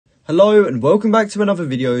Hello and welcome back to another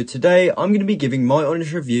video. Today I'm going to be giving my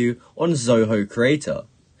honest review on Zoho Creator.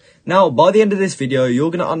 Now by the end of this video you're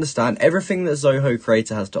going to understand everything that Zoho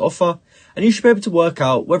Creator has to offer and you should be able to work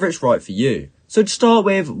out whether it's right for you. So to start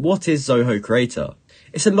with, what is Zoho Creator?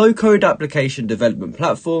 It's a low-code application development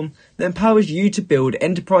platform that empowers you to build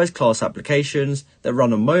enterprise-class applications that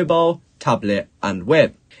run on mobile, tablet and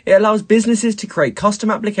web. It allows businesses to create custom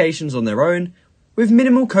applications on their own with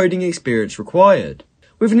minimal coding experience required.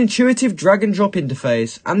 With an intuitive drag-and-drop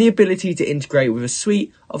interface and the ability to integrate with a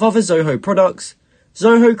suite of other Zoho products,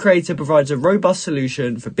 Zoho Creator provides a robust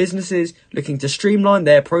solution for businesses looking to streamline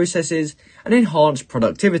their processes and enhance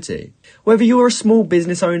productivity. Whether you're a small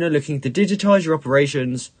business owner looking to digitize your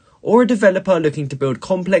operations or a developer looking to build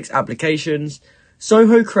complex applications,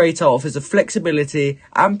 Zoho Creator offers the flexibility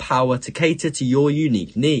and power to cater to your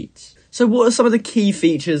unique needs. So what are some of the key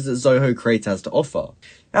features that Zoho Creator has to offer?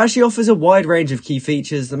 It actually offers a wide range of key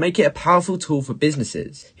features that make it a powerful tool for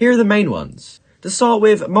businesses. Here are the main ones. To start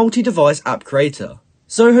with, multi-device app creator.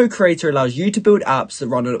 Zoho Creator allows you to build apps that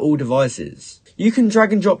run on all devices. You can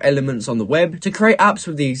drag and drop elements on the web to create apps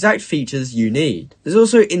with the exact features you need. There's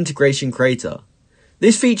also integration creator.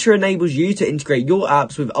 This feature enables you to integrate your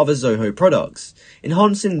apps with other Zoho products,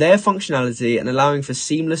 enhancing their functionality and allowing for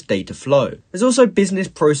seamless data flow. There's also business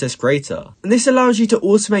process creator, and this allows you to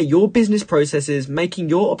automate your business processes, making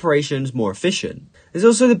your operations more efficient. There's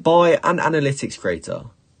also the buy and analytics creator.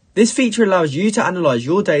 This feature allows you to analyze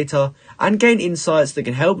your data and gain insights that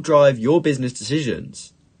can help drive your business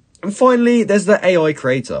decisions. And finally, there's the AI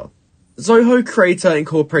creator. Zoho Creator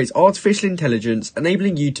incorporates artificial intelligence,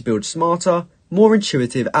 enabling you to build smarter, more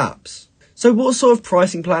intuitive apps. So what sort of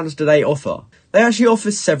pricing plans do they offer? They actually offer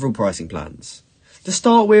several pricing plans. To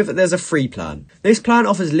start with, there's a free plan. This plan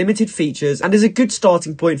offers limited features and is a good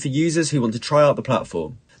starting point for users who want to try out the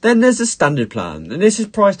platform. Then there's the standard plan, and this is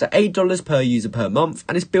priced at $8 per user per month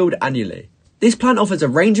and is billed annually. This plan offers a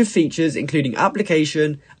range of features including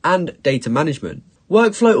application and data management,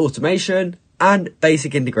 workflow automation, and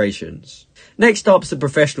basic integrations. Next up is the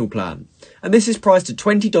professional plan, and this is priced at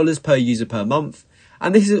 $20 per user per month,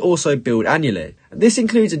 and this is also billed annually. And this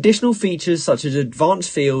includes additional features such as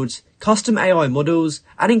advanced fields, custom AI models,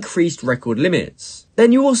 and increased record limits.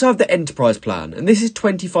 Then you also have the enterprise plan, and this is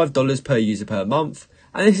 $25 per user per month,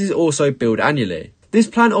 and this is also billed annually. This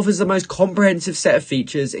plan offers the most comprehensive set of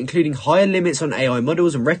features, including higher limits on AI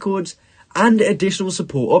models and records, and additional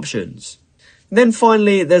support options. Then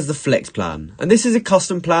finally, there's the Flex plan, and this is a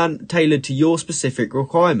custom plan tailored to your specific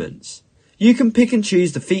requirements. You can pick and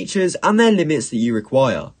choose the features and their limits that you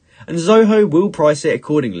require, and Zoho will price it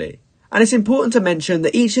accordingly. And it's important to mention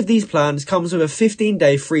that each of these plans comes with a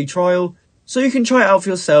 15-day free trial, so you can try it out for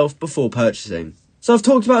yourself before purchasing. So I've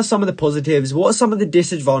talked about some of the positives. What are some of the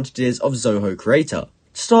disadvantages of Zoho Creator?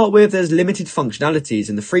 To start with, there's limited functionalities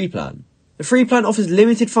in the free plan. The free plan offers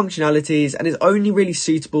limited functionalities and is only really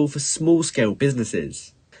suitable for small-scale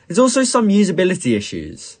businesses. There's also some usability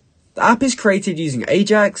issues. The app is created using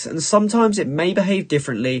Ajax and sometimes it may behave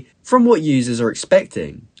differently from what users are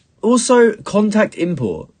expecting. Also, contact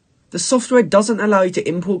import. The software doesn't allow you to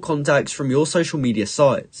import contacts from your social media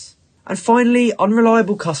sites. And finally,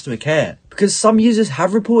 unreliable customer care, because some users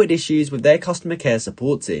have reported issues with their customer care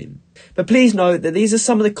support team. But please note that these are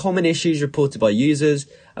some of the common issues reported by users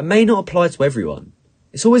and may not apply to everyone.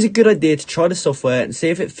 It's always a good idea to try the software and see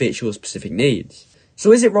if it fits your specific needs.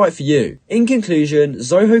 So is it right for you? In conclusion,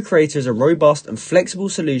 Zoho Creator is a robust and flexible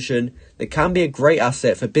solution that can be a great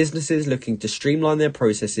asset for businesses looking to streamline their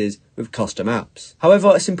processes with custom apps.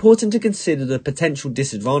 However, it's important to consider the potential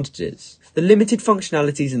disadvantages. The limited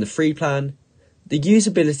functionalities in the free plan, the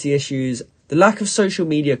usability issues, the lack of social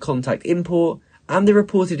media contact import, and the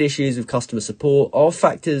reported issues with customer support are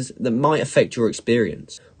factors that might affect your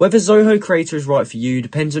experience. Whether Zoho Creator is right for you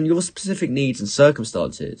depends on your specific needs and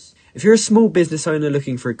circumstances. If you're a small business owner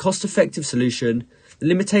looking for a cost-effective solution, the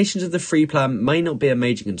limitations of the free plan may not be a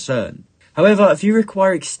major concern. However, if you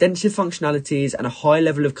require extensive functionalities and a high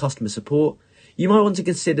level of customer support, you might want to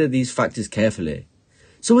consider these factors carefully.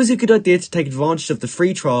 It's always a good idea to take advantage of the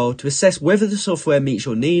free trial to assess whether the software meets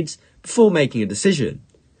your needs before making a decision.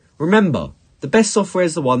 Remember, the best software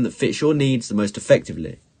is the one that fits your needs the most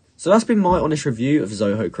effectively. So that's been my honest review of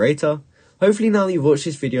Zoho Creator. Hopefully now that you've watched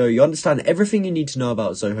this video, you understand everything you need to know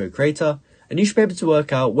about Zoho Creator, and you should be able to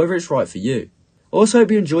work out whether it's right for you. I also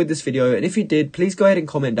hope you enjoyed this video, and if you did, please go ahead and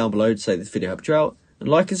comment down below to say this video helped you out, and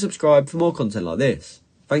like and subscribe for more content like this.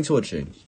 Thanks for watching.